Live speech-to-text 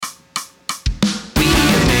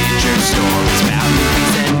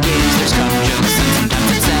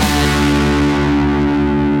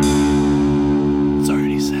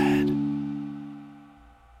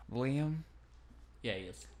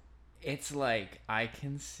It's like I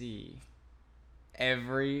can see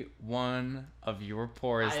every one of your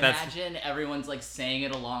pores. Imagine everyone's like saying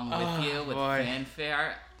it along with you with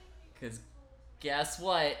fanfare. Because guess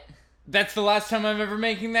what? That's the last time I'm ever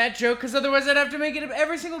making that joke, because otherwise I'd have to make it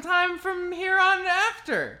every single time from here on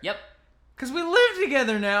after. Yep. Because we live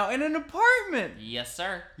together now in an apartment. Yes,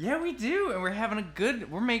 sir. Yeah, we do, and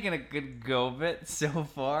we're making a good go of it so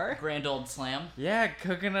far. Grand old slam. Yeah,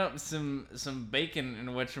 cooking up some bacon and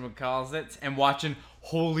whatchamacallit, and watching,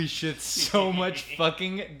 holy shit, so much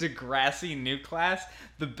fucking Degrassi New Class,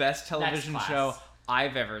 the best television show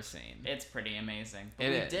I've ever seen. It's pretty amazing. But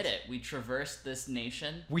we did it. We traversed this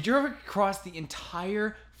nation. We drove across the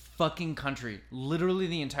entire fucking country. Literally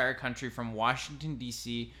the entire country from Washington,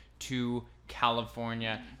 D.C. to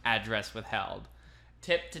California, address withheld.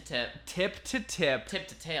 Tip to tip. Tip to tip. Tip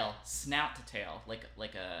to tail. Snout to tail. Like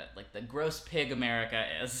the gross pig America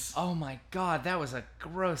is. Oh my god, that was a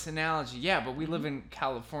gross analogy. Yeah, but we live in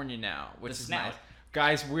California now, which is nice.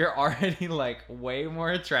 Guys, we're already like way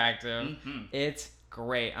more attractive. Mm-hmm. It's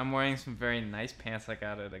great. I'm wearing some very nice pants I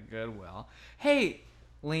got at a Goodwill. Hey,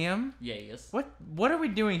 Liam. Yes. What are we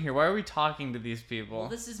doing here? Why are we talking to these people? Well,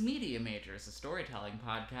 this is Media Majors, a storytelling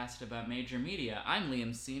podcast about major media. I'm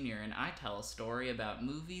Liam Sr., and I tell a story about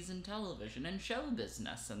movies and television and show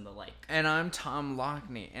business and the like. And I'm Tom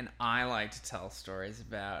Lockney, and I like to tell stories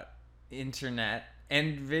about internet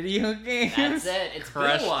and video games. That's it. It's been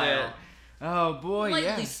a while. Oh boy, yeah.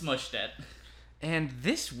 Lightly smushed it. And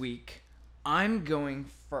this week, I'm going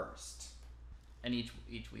first. And each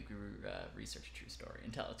week we research a true story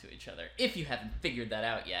and tell it to each other. If you haven't figured that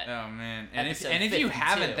out yet. Oh man! And if you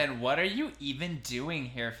haven't, then what are you even doing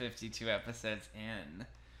here? 52 episodes in.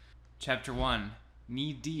 Chapter 1: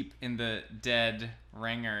 Knee deep in the dead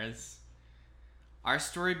ringers. Our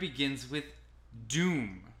story begins with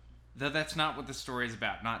Doom, though that's not what the story is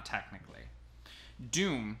about. Not technically.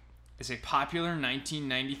 Doom is a popular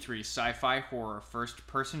 1993 sci-fi horror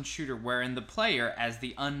first-person shooter wherein the player, as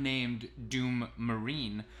the unnamed Doom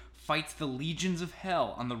Marine, fights the legions of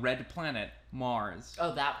hell on the red planet, Mars.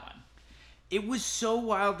 Oh, that one. It was so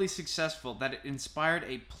wildly successful that it inspired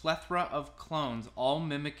a plethora of clones, all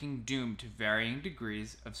mimicking Doom to varying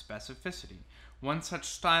degrees of specificity. One such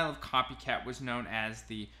style of copycat was known as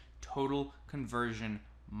the Total Conversion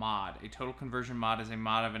mod. A total conversion mod is a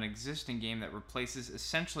mod of an existing game that replaces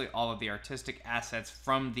essentially all of the artistic assets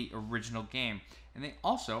from the original game, and they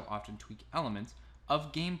also often tweak elements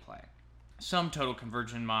of gameplay. Some total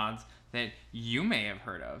conversion mods that you may have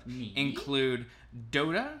heard of include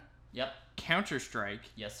Dota, yep,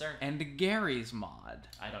 Counter-Strike, yes sir, and the Gary's mod.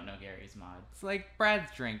 I don't know Gary's mod. It's like Brad's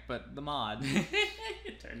drink, but the mod.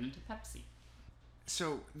 It turned into Pepsi.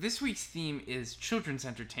 So this week's theme is children's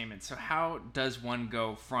entertainment. So how does one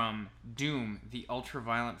go from Doom, the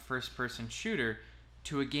ultra-violent first-person shooter,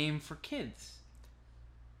 to a game for kids?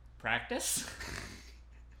 Practice?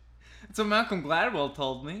 That's what Malcolm Gladwell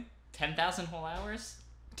told me. 10,000 whole hours?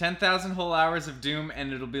 10,000 whole hours of Doom,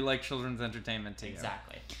 and it'll be like children's entertainment to you.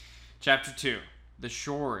 Exactly. Chapter 2. The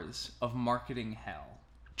Shores of Marketing Hell.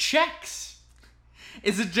 Chex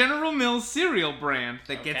is a General Mills cereal brand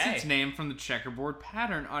that gets its name from the checkerboard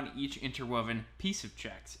pattern on each interwoven piece of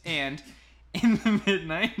Chex. And in the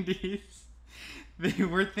mid-90s, they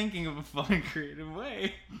were thinking of a fun, creative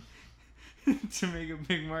way to make a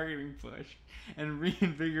big marketing push and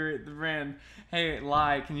reinvigorate the brand. Hey,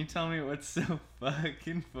 Lai, can you tell me what's so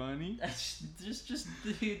fucking funny? Just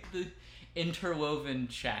the interwoven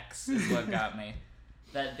Chex is what got me.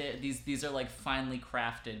 That these are like finely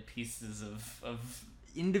crafted pieces of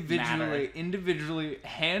individually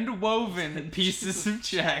hand woven pieces of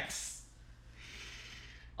Chex.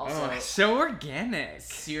 Also, so organic.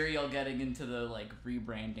 Cereal getting into the like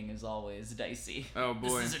rebranding is always dicey. Oh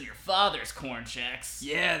boy, this isn't your father's corn Chex.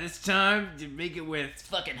 Yeah, this time you make it with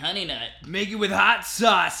fucking Honey Nut. Make it with hot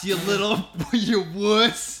sauce, you little you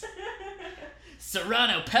wuss.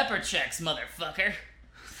 Serrano pepper Chex, motherfucker.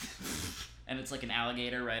 And it's like an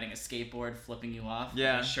alligator riding a skateboard, flipping you off.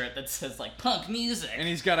 Yeah. With a shirt that says like punk music. And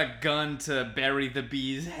he's got a gun to bury the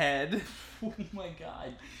bee's head. Oh my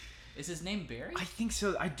god. Is his name Barry? I think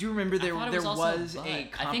so. I do remember there was a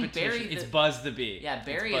competition. I think Barry. It's Buzz the Bee. Yeah,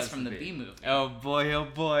 Barry is from the Bee movie. Oh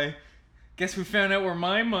boy. Guess we found out where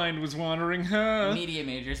my mind was wandering, huh? Media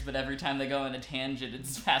majors, but every time they go on a tangent,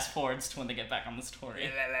 it's fast forwards to when they get back on the story.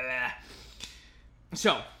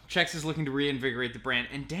 So, Chex is looking to reinvigorate the brand,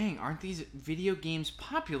 and dang, aren't these video games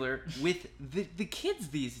popular with the kids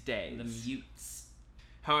these days? The mutes.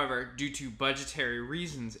 However, due to budgetary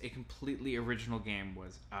reasons, a completely original game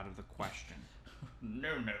was out of the question.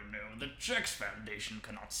 No. The Chex Foundation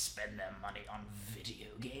cannot spend their money on video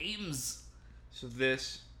games. So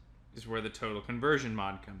this is where the total conversion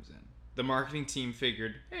mod comes in. The marketing team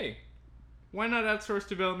figured, hey, why not outsource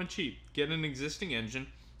development cheap? Get an existing engine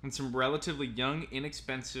and some relatively young,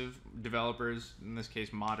 inexpensive developers, in this case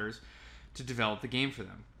modders, to develop the game for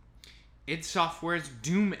them. id Software's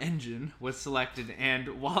Doom engine was selected,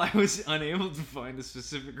 and while I was unable to find a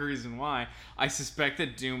specific reason why, I suspect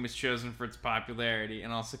that Doom was chosen for its popularity,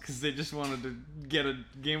 and also because they just wanted to get a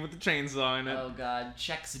game with a chainsaw in it. Oh god,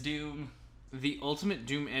 Chex Doom. The ultimate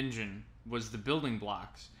Doom engine was the building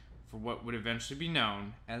blocks for what would eventually be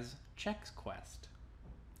known as Chex Quest.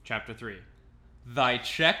 Chapter 3. Thy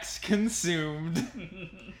Chex Consumed.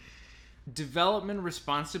 Development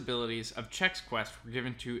responsibilities of Chex Quest were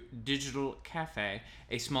given to Digital Cafe,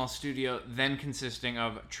 a small studio then consisting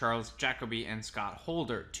of Charles Jacoby and Scott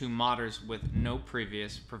Holder, two modders with no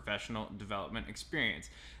previous professional development experience.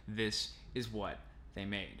 This is what they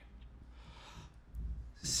made.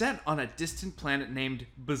 Set on a distant planet named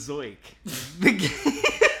Bazoik,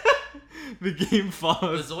 the game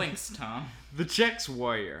follows The Zoinks, Tom. the Chex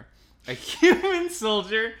Warrior, a human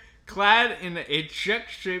soldier clad in a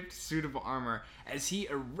Chex-shaped suit of armor, as he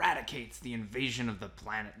eradicates the invasion of the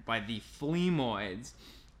planet by the Fleamoids,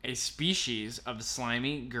 a species of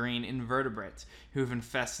slimy green invertebrates who have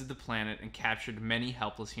infested the planet and captured many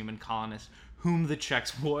helpless human colonists whom the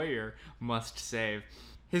Chex Warrior must save.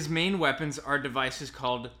 His main weapons are devices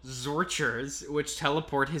called Zorchers, which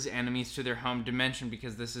teleport his enemies to their home dimension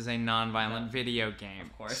because this is a non-violent video game.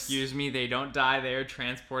 Of course. Excuse me, they don't die, they are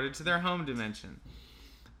transported to their home dimension.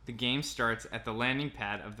 The game starts at the landing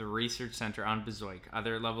pad of the research center on Bazoik.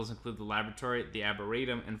 Other levels include the laboratory, the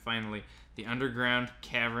arboretum, and finally, the underground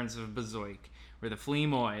caverns of Bazoik, where the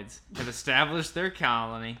Fleamoids have established their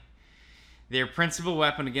colony. Their principal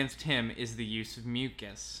weapon against him is the use of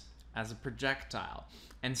mucus as a projectile.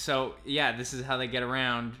 And so, yeah, this is how they get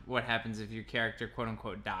around what happens if your character,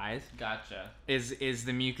 quote-unquote, dies. Gotcha. Is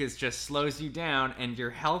the mucus just slows you down, and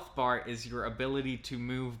your health bar is your ability to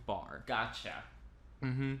move bar. Gotcha.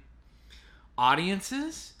 Mm-hmm.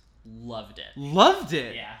 Audiences Loved it. loved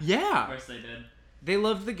it. Yeah. Yeah. Of course they did. They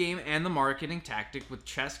loved the game and the marketing tactic with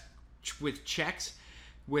Chex.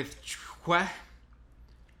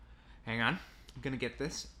 Hang on. I'm gonna get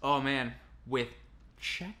this. Oh, man. With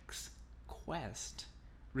Chex Quest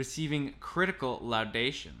receiving critical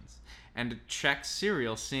laudations and Chex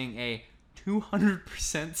cereal seeing a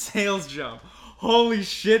 200% sales jump. Holy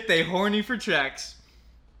shit, they horny for Chex.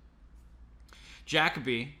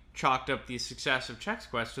 Jacoby chalked up the success of Chex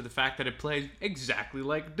Quest to the fact that it plays exactly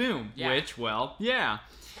like Doom, Yeah. which, well, yeah.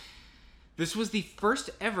 This was the first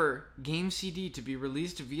ever game CD to be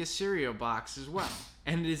released via cereal box as well,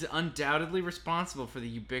 and it is undoubtedly responsible for the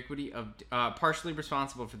ubiquity of, partially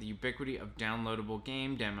responsible for the ubiquity of downloadable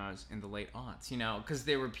game demos in the late aughts. You know, because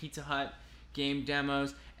they were Pizza Hut game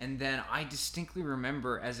demos, and then I distinctly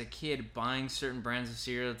remember as a kid buying certain brands of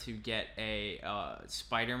cereal to get a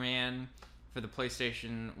Spider-Man for the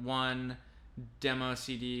PlayStation 1 demo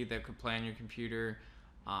CD that could play on your computer,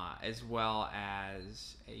 as well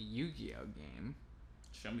as a Yu-Gi-Oh game.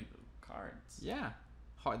 Show me the cards. Yeah.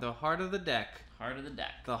 The heart of the deck. Heart of the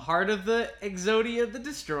deck. The heart of the Exodia the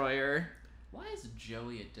Destroyer. Why is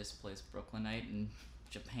Joey a displaced Brooklynite in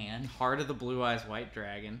Japan? Heart of the Blue Eyes White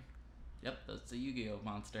Dragon. Yep, that's a Yu-Gi-Oh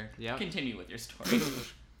monster. Yep. Continue with your story.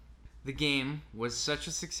 The game was such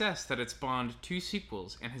a success that it spawned 2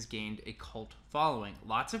 sequels and has gained a cult following.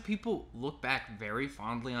 Lots of people look back very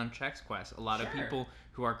fondly on Chex Quest. A lot of Sure. people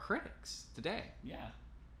who are critics today. Yeah.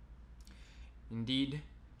 Indeed,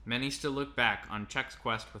 many still look back on Chex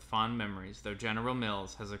Quest with fond memories, though General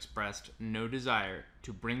Mills has expressed no desire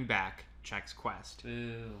to bring back Chex Quest.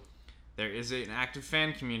 Boo. There is an active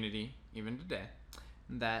fan community, even today,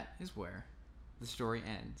 and that is where the story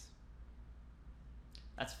ends.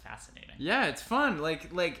 That's fascinating. Yeah, it's fun.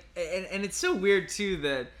 And it's so weird too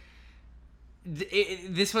that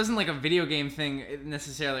this wasn't like a video game thing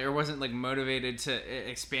necessarily, or wasn't like motivated to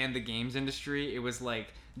expand the games industry. It was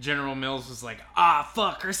like General Mills was like,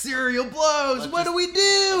 fuck, our cereal blows. What do we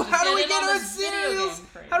do? How do we get our cereals?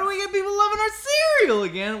 How do we get people loving our cereal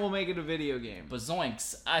again? We'll make it a video game.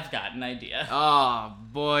 Bazoinks, I've got an idea. Oh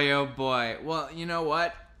boy, oh boy. Well, you know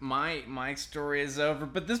what? My story is over,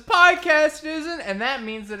 but this podcast isn't, and that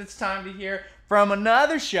means that it's time to hear from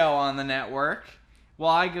another show on the network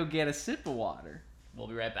while I go get a sip of water. We'll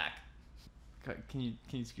be right back. Can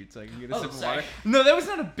you scoot so I can get a sip of sorry. water? No, that was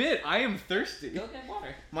not a bit. I am thirsty. Go get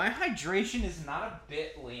water. My hydration is not a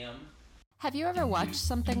bit, Liam. Have you ever watched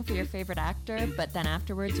something for your favorite actor, but then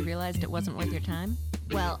afterwards you realized it wasn't worth your time?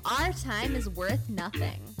 Well, our time is worth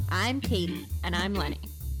nothing. I'm Katie. And I'm Lenny.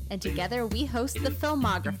 And together we host The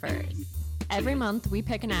Filmographers. Every month, we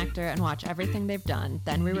pick an actor and watch everything they've done.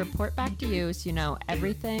 Then we report back to you so you know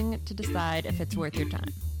everything to decide if it's worth your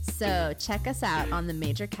time. So check us out on the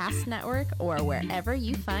Major Cast Network or wherever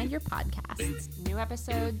you find your podcasts. New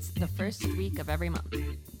episodes the first week of every month.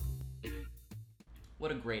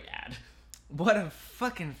 What a great ad. What a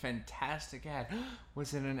fucking fantastic ad.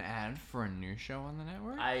 Was it an ad for a new show on the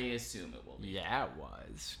network? I assume it will be. Yeah, it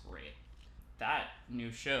was. Great. That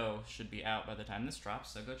new show should be out by the time this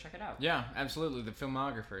drops, so go check it out. Yeah, absolutely. The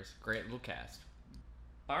Filmographers. Great little cast.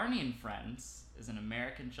 Barney and Friends is an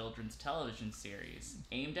American children's television series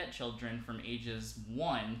aimed at children from ages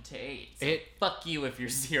 1 to 8. So fuck you if you're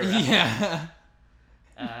 0. Yeah.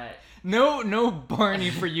 No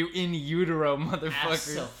Barney for you in utero,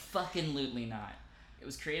 motherfuckers. Abso-fucking-lutely not. It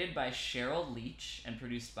was created by Cheryl Leach and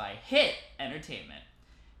produced by Hit Entertainment.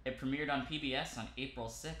 It premiered on PBS on April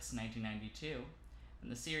 6, 1992,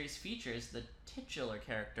 and the series features the titular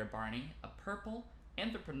character Barney, a purple,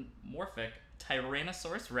 anthropomorphic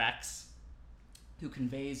Tyrannosaurus Rex, who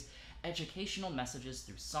conveys educational messages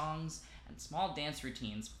through songs and small dance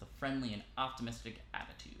routines with a friendly and optimistic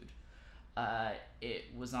attitude. It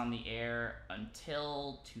was on the air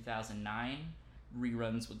until 2009.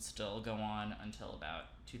 Reruns would still go on until about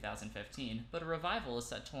 2015, but a revival is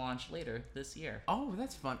set to launch later this year. Oh,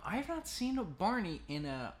 that's fun. I have not seen a Barney in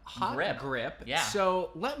a hot grip. Yeah.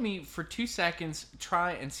 So let me, for 2 seconds,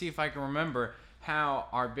 try and see if I can remember how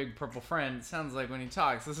our big purple friend sounds like when he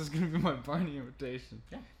talks. This is going to be my Barney imitation.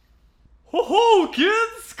 Yeah. Ho ho,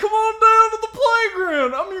 kids! Come on down to the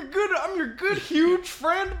playground. I'm your good huge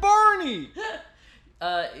friend Barney.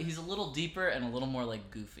 He's a little deeper and a little more like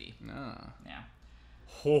Goofy. No. Yeah.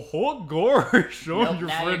 Ho ho, gosh! I'm Nope, your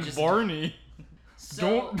now friend you're just- Barney.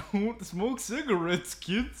 So, Don't smoke cigarettes,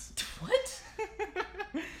 kids. what?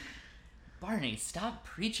 Barney, stop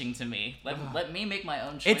preaching to me. Let me make my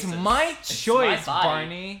own choices. It's my choice, my body.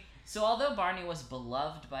 Barney. So although Barney was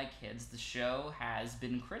beloved by kids, the show has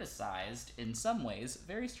been criticized, in some ways,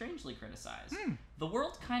 very strangely criticized. The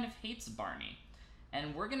world kind of hates Barney.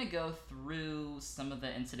 And we're going to go through some of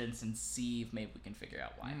the incidents and see if maybe we can figure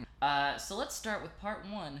out why. So let's start with part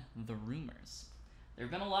 1, the rumors. There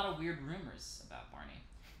have been a lot of weird rumors about Barney.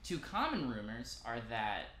 2 common rumors are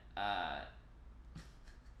that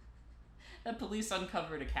that police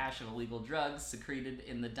uncovered a cache of illegal drugs secreted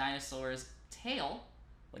in the dinosaur's tail,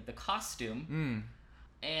 like the costume,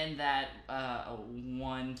 and that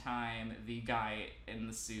one time the guy in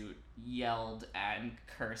the suit yelled and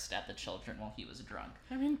cursed at the children while he was drunk.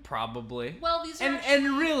 I mean, probably. Well, these are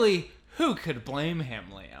And really, who could blame him,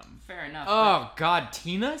 Liam? fair enough. Oh, God,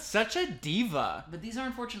 Tina? Such a diva. But these are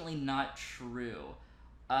unfortunately not true.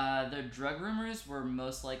 The drug rumors were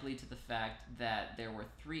most likely to the fact that there were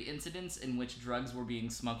 3 incidents in which drugs were being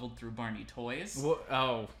smuggled through Barney toys.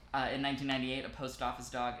 Oh. In 1998, a post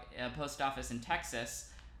office in Texas,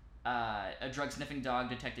 a drug-sniffing dog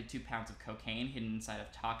detected 2 pounds of cocaine hidden inside a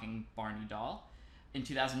talking Barney doll. In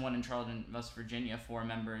 2001, in Charlton, West Virginia, 4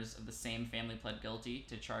 members of the same family pled guilty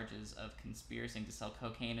to charges of conspiring to sell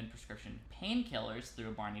cocaine and prescription painkillers through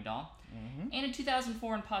a Barney doll. And in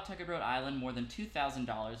 2004, in Pawtucket, Rhode Island, more than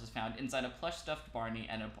 $2,000 was found inside a plush stuffed Barney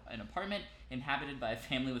and an apartment inhabited by a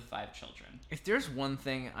family with 5 children. If there's one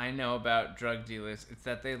thing I know about drug dealers, it's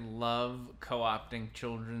that they love co-opting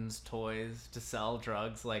children's toys to sell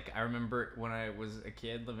drugs. Like, I remember when I was a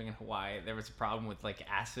kid living in Hawaii, there was a problem with, like,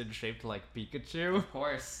 acid shaped like Pikachu. Of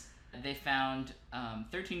course. They found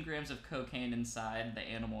 13 grams of cocaine inside the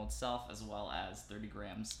animal itself, as well as 30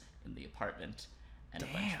 grams in the apartment, and a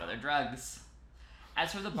bunch of other drugs.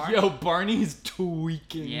 As for the Barney... Yo, Barney's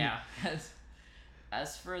tweaking. Yeah.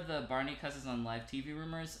 As for the Barney cousins on live TV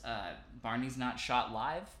rumors, Barney's not shot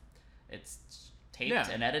live. It's taped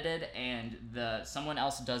and edited, and someone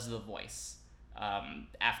else does the voice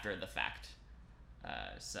after the fact.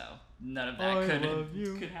 So none of that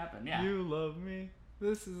could happen. Yeah. You love me.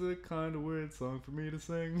 This is a kind of weird song for me to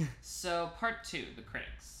sing. So part 2, the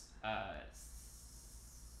critics.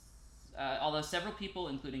 Although several people,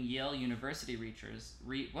 including Yale University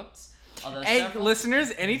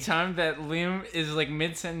listeners, anytime that Liam is like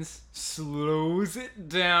mid-sentence, slows it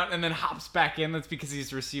down, and then hops back in, that's because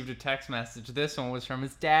he's received a text message. This one was from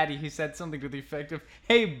his daddy, who said something to the effect of,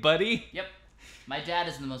 "Hey, buddy." Yep. My dad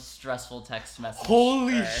is the most stressful text message.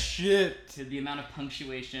 Holy shit. To the amount of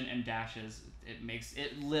punctuation and dashes,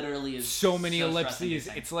 it literally is so many stressing. ellipses.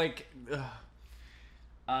 It's like...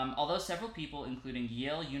 Although several people, including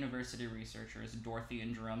Yale University researchers Dorothy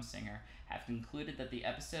and Jerome Singer, have concluded that the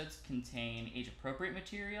episodes contain age-appropriate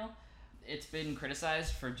material, It's been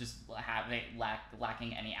criticized for just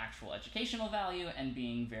lacking any actual educational value and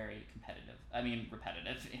being very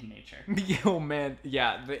repetitive in nature. Yo, man,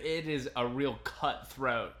 yeah, it is a real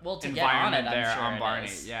cutthroat Well, to get on environment it, I'm there sure on it Barney.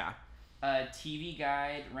 is. Yeah. TV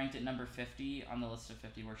Guide ranked it number 50 on the list of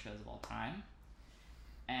 50 worst shows of all time.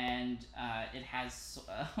 And it has...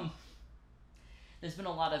 there's been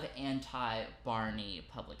a lot of anti-Barney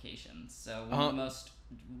publications. So one of the most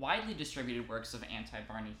widely distributed works of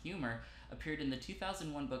anti-Barney humor appeared in the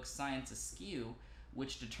 2001 book Science Askew,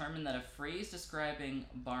 which determined that a phrase describing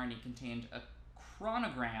Barney contained a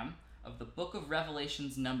chronogram of the Book of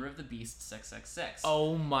Revelation's number of the beast 666.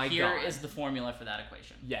 Oh my god. Here is the formula for that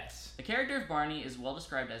equation. Yes. The character of Barney is well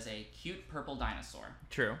described as a cute purple dinosaur.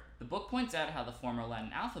 True. The book points out how the former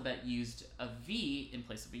Latin alphabet used a V in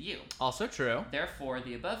place of a U. Also true. Therefore,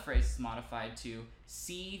 the above phrase is modified to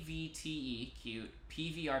CVTE, cute,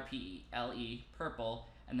 PVRPLE, purple,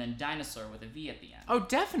 and then dinosaur with a V at the end. Oh,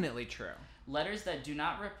 definitely true. Letters that do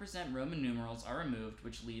not represent Roman numerals are removed,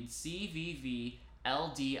 which leads CVVLDIV.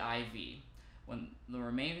 When the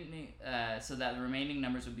remaining, so that the remaining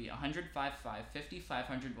numbers would be 100, 5, 50,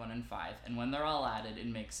 500, 1, and 5. And when they're all added, it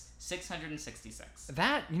makes 666.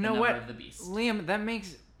 That, you know the number what, of the beast. Liam, that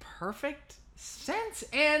makes perfect sense.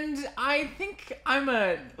 And I think I'm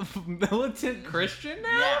a militant Christian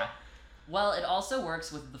now. Yeah. Well, it also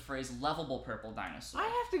works with the phrase lovable purple dinosaur. I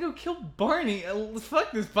have to go kill Barney.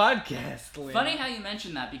 Fuck this podcast, Liam. Funny how you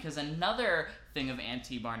mentioned that, because another thing of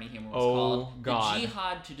anti-Barney humor was called God. the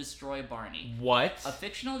Jihad to Destroy Barney. What? A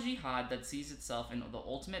fictional jihad that sees itself in the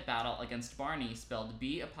ultimate battle against Barney, spelled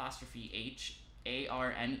B''HARNE,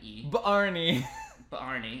 Barney.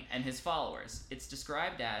 Barney, and his followers. It's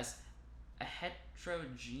described as a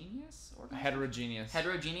heterogeneous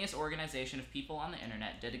organization of people on the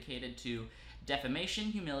internet dedicated to defamation,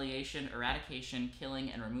 humiliation, eradication, killing,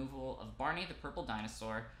 and removal of Barney the Purple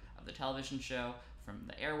Dinosaur, of the television show, from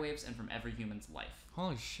the airwaves, and from every human's life.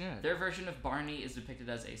 Holy shit. Their version of Barney is depicted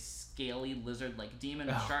as a scaly, lizard-like demon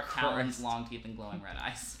with sharp Christ. talons, long teeth, and glowing red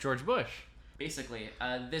eyes. George Bush. Basically,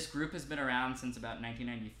 this group has been around since about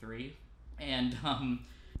 1993, and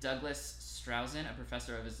Douglas Strausen, a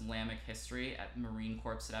professor of Islamic history at Marine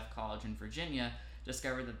Corps Staff College in Virginia,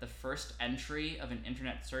 discovered that the first entry of an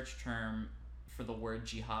internet search term for the word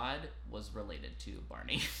jihad was related to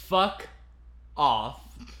Barney. Fuck off.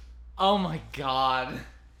 Oh my god.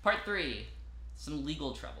 Part 3. Some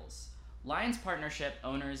legal troubles. Lions Partnership,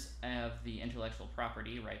 owners of the intellectual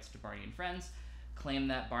property rights to Barney and Friends, claim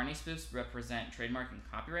that Barney spoofs represent trademark and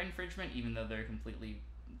copyright infringement, even though they're completely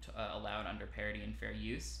allowed under parody and fair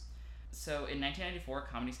use. So in 1994,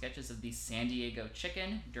 comedy sketches of the San Diego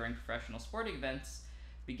Chicken during professional sporting events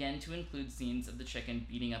began to include scenes of the chicken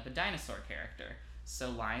beating up a dinosaur character. So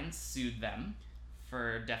Lions sued them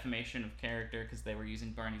for defamation of character because they were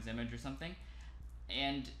using Barney's image or something.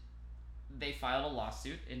 And they filed a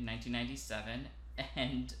lawsuit in 1997,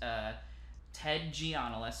 and Ted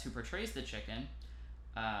Gianolis, who portrays the chicken,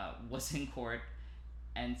 was in court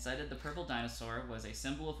and cited the purple dinosaur was a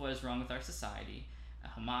symbol of what is wrong with our society, a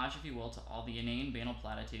homage, if you will, to all the inane, banal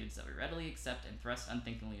platitudes that we readily accept and thrust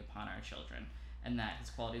unthinkingly upon our children, and that his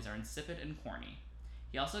qualities are insipid and corny.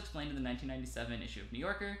 He also explained in the 1997 issue of New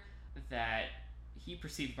Yorker that he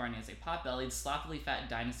perceived Barney as a pot-bellied, sloppily fat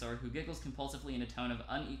dinosaur who giggles compulsively in a tone of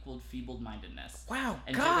unequaled feeble-mindedness. Wow,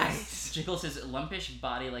 and guys! Jiggles his lumpish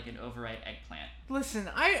body like an overripe eggplant. Listen,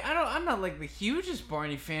 I'm not like the hugest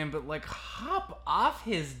Barney fan, but like hop off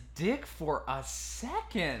his dick for a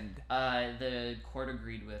second. The court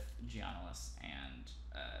agreed with Gianolis and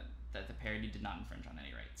that the parody did not infringe on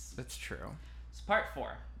any rights. That's true. So part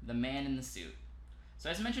 4, The Man in the Suit. So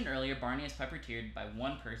as I mentioned earlier, Barney is puppeteered by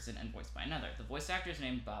one person and voiced by another. The voice actor is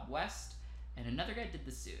named Bob West, and another guy did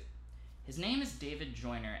the suit. His name is David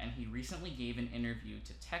Joyner, and he recently gave an interview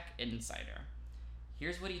to Tech Insider.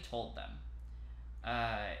 Here's what he told them.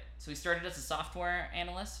 So he started as a software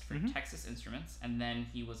analyst for Texas Instruments, and then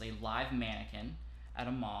he was a live mannequin at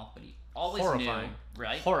a mall, but he always knew,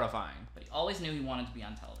 right? Horrifying. But he always knew he wanted to be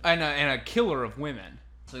on television. And a killer of women.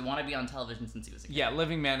 So he wanted to be on television since he was a kid. Yeah,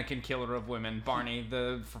 living mannequin, killer of women, Barney,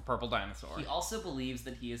 the purple dinosaur. He also believes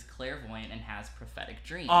that he is clairvoyant and has prophetic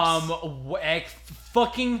dreams.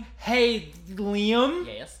 Fucking, hey, Liam?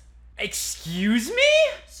 Yes? Excuse me?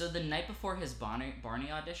 So the night before his Barney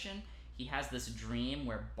audition, he has this dream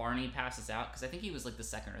where Barney passes out, because I think he was like the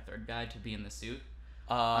second or third guy to be in the suit.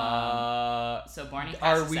 So Barney passes out.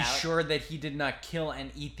 Are we sure that he did not kill and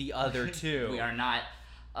eat the other two? We are not.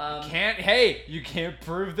 You can't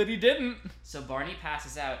prove that he didn't. So Barney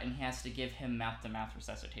passes out, and he has to give him mouth-to-mouth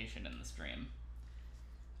resuscitation in this dream.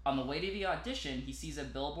 On the way to the audition, he sees a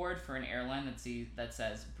billboard for an airline that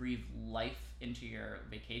says, "Breathe life into your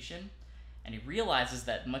vacation." And he realizes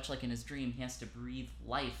that, much like in his dream, he has to breathe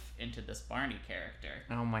life into this Barney character.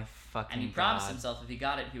 Oh my fucking god. And he promised himself if he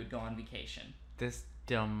got it, he would go on vacation. This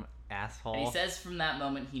dumb asshole. And he says from that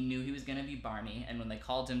moment he knew he was going to be Barney, and when they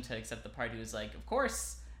called him to accept the part, he was like, of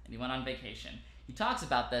course, and he went on vacation. He talks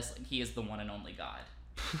about this like he is the one and only God.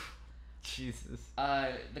 Jesus.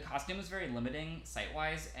 The costume was very limiting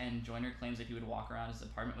sight-wise, and Joyner claims that he would walk around his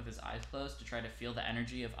apartment with his eyes closed to try to feel the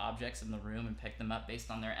energy of objects in the room and pick them up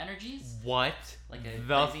based on their energies. What? Like a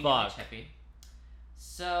the crazy fuck? hippie.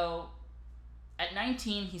 So, at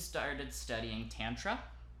 19, he started studying Tantra.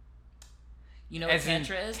 You know what As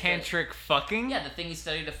Tantra in is? tantric fucking? Yeah, the thing you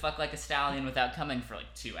study to fuck like a stallion without coming for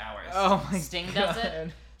like 2 hours. Oh my Sting god. does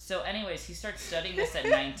it. So anyways, he starts studying this at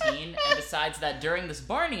 19 and decides that during this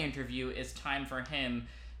Barney interview it's time for him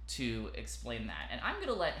to explain that. And I'm going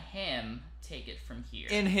to let him take it from here.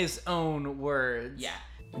 In his own words. Yeah.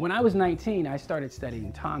 When I was 19, I started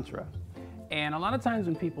studying Tantra. And a lot of times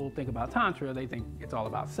when people think about Tantra, they think it's all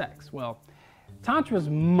about sex. Well, Tantra is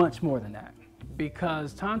much more than that,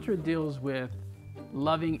 because Tantra deals with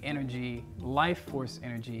loving energy, life force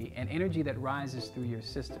energy, and energy that rises through your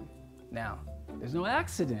system. Now, there's no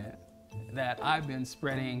accident that I've been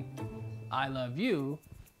spreading I love you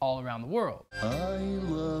all around the world. I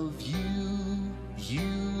love you, you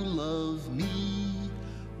love me,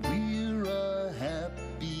 we're a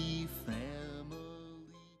happy family.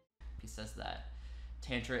 He says that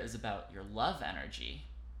Tantra is about your love energy,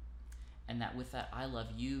 and that with that I love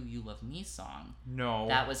you, you love me song, No.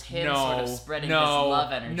 that was him no, sort of spreading no, his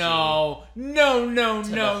love energy. No. to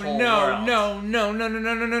the whole world.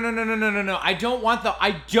 I don't want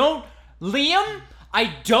Liam, I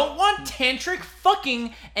don't want tantric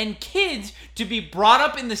fucking and kids to be brought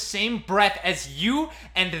up in the same breath as you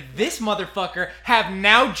and this motherfucker have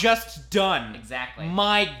now just done. Exactly.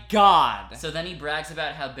 My god. So then he brags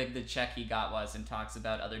about how big the check he got was and talks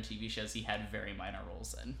about other TV shows he had very minor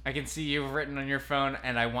roles in. I can see you've written on your phone,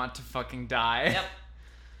 and I want to fucking die. Yep.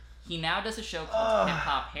 He now does a show called Hip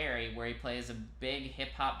Hop Harry, where he plays a big hip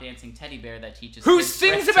hop dancing teddy bear that teaches Who kids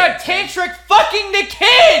sings breath about dancing. tantric fucking to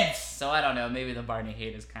kids? So I don't know, maybe the Barney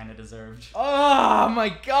hate is kind of deserved. Oh my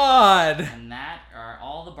god. And that are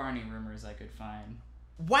all the Barney rumors I could find.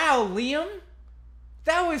 Wow, Liam.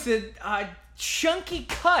 That was a chunky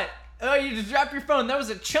cut. Oh, you just dropped your phone. That was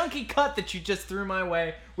a chunky cut that you just threw my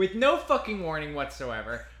way with no fucking warning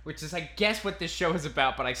whatsoever. Which is, I guess, what this show is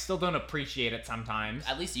about, but I still don't appreciate it sometimes.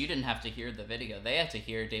 At least you didn't have to hear the video. They had to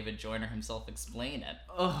hear David Joyner himself explain it.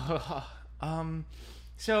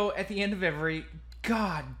 So at the end of every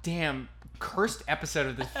goddamn cursed episode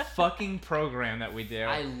of this fucking program that we do.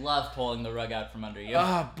 I love pulling the rug out from under you.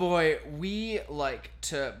 Oh boy, we like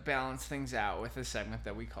to balance things out with a segment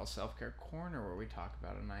that we call Self-Care Corner, where we talk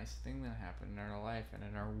about a nice thing that happened in our life and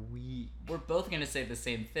in our week. We're both going to say the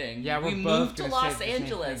same thing. Yeah, we we're both moved to gonna Los say the same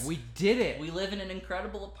Angeles. thing. We did it. We live in an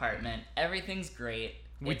incredible apartment. Everything's great.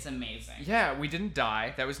 It's amazing. Yeah, we didn't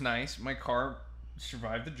die. That was nice. My car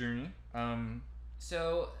survived the journey.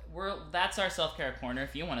 So that's our self-care corner.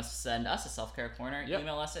 If you want to send us a self-care corner, Yep.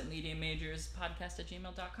 email us at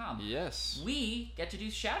mediamajorspodcast@gmail.com. Yes. We get to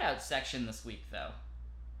do shout-out section this week, though.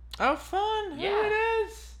 Oh, fun. Yeah. Who it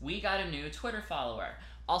is? We got a new Twitter follower.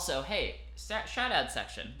 Also, hey, shout-out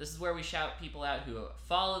section. This is where we shout people out who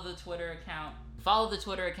follow the Twitter account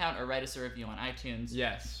or write us a review on iTunes.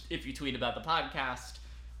 Yes. If you tweet about the podcast,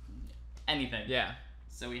 anything. Yeah.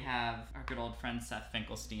 So we have our good old friend Seth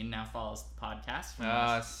Finkelstein now follows the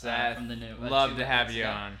podcast. Seth. From the new, Love 2 to have episodes you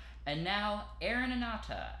ago. on. And now Aaron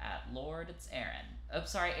Anata at Lord It's Aaron. Oh,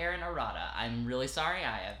 sorry, Aaron Arata. I'm really sorry.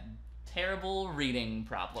 I have terrible reading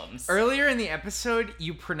problems. Earlier in the episode,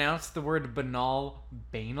 you pronounced the word banal,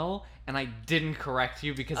 and I didn't correct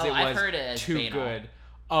you because it I've was heard it as too banal. good.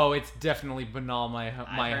 Oh, it's definitely banal, my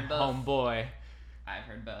heard both. homeboy. I've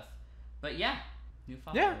heard both. But yeah, new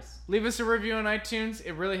followers. Yeah, leave us a review on iTunes.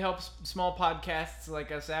 It really helps small podcasts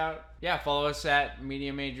like us out. Yeah, follow us at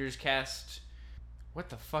Media Majors Cast. What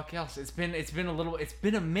the fuck else? It's been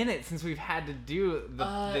a minute since we've had to do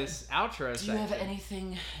this outro Do you have section.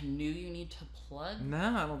 anything new you need to plug?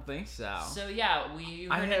 No, I don't think so. So yeah,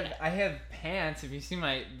 I have pants. If you see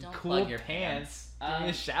my Don't cool plug your pants, pants. give me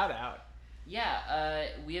a shout out. Yeah,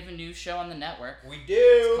 we have a new show on the network. We do.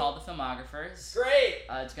 It's called The Filmographers. Great.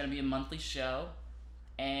 It's gonna be a monthly show,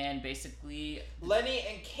 and basically, Lenny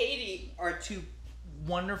and Katie are two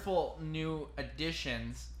wonderful new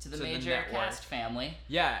additions to the major cast family.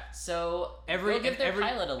 Yeah. So go give their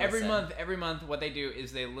pilot a listen. Every month, what they do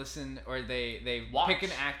is they listen or they Watch. pick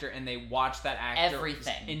an actor and they watch that actor's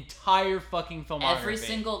Everything. entire fucking filmography. Every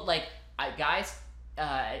single guys.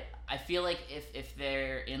 I feel like if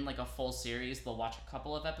they're in like a full series, they'll watch a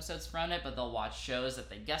couple of episodes from it, but they'll watch shows that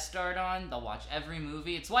they guest starred on. They'll watch every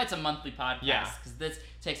movie. It's why it's a monthly podcast, because this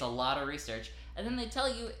takes a lot of research. And then they tell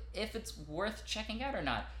you if it's worth checking out or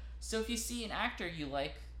not. So if you see an actor you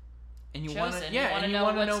like, and you want to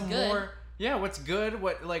know more. Yeah, what's good?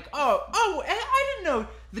 What I didn't know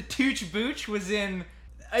the Tooch Booch was in.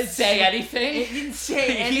 Say anything. It didn't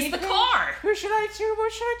say anything. He's the car. What should I check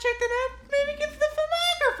that out? Maybe give the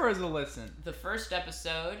filmographers a listen. The first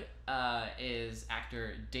episode is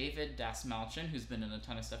actor David Dasmalchian, who's been in a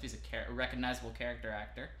ton of stuff. He's a recognizable character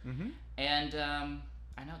actor. Mm-hmm. And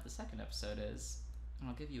I know what the second episode is, and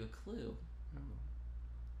I'll give you a clue.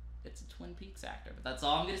 It's a Twin Peaks actor, but that's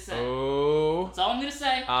all I'm going to say. Oh. That's all I'm going to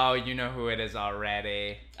say. Oh, you know who it is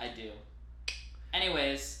already. I do.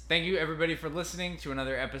 Anyways. Thank you, everybody, for listening to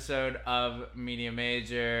another episode of Media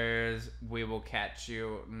Majors. We will catch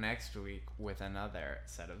you next week with another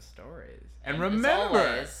set of stories. And remember,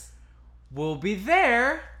 always, we'll be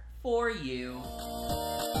there for you.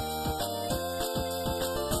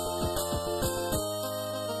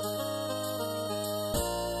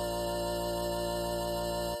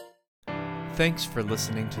 Thanks for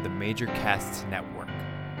listening to the Major Casts Network.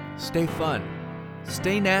 Stay fun,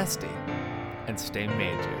 stay nasty, and stay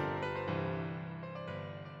major.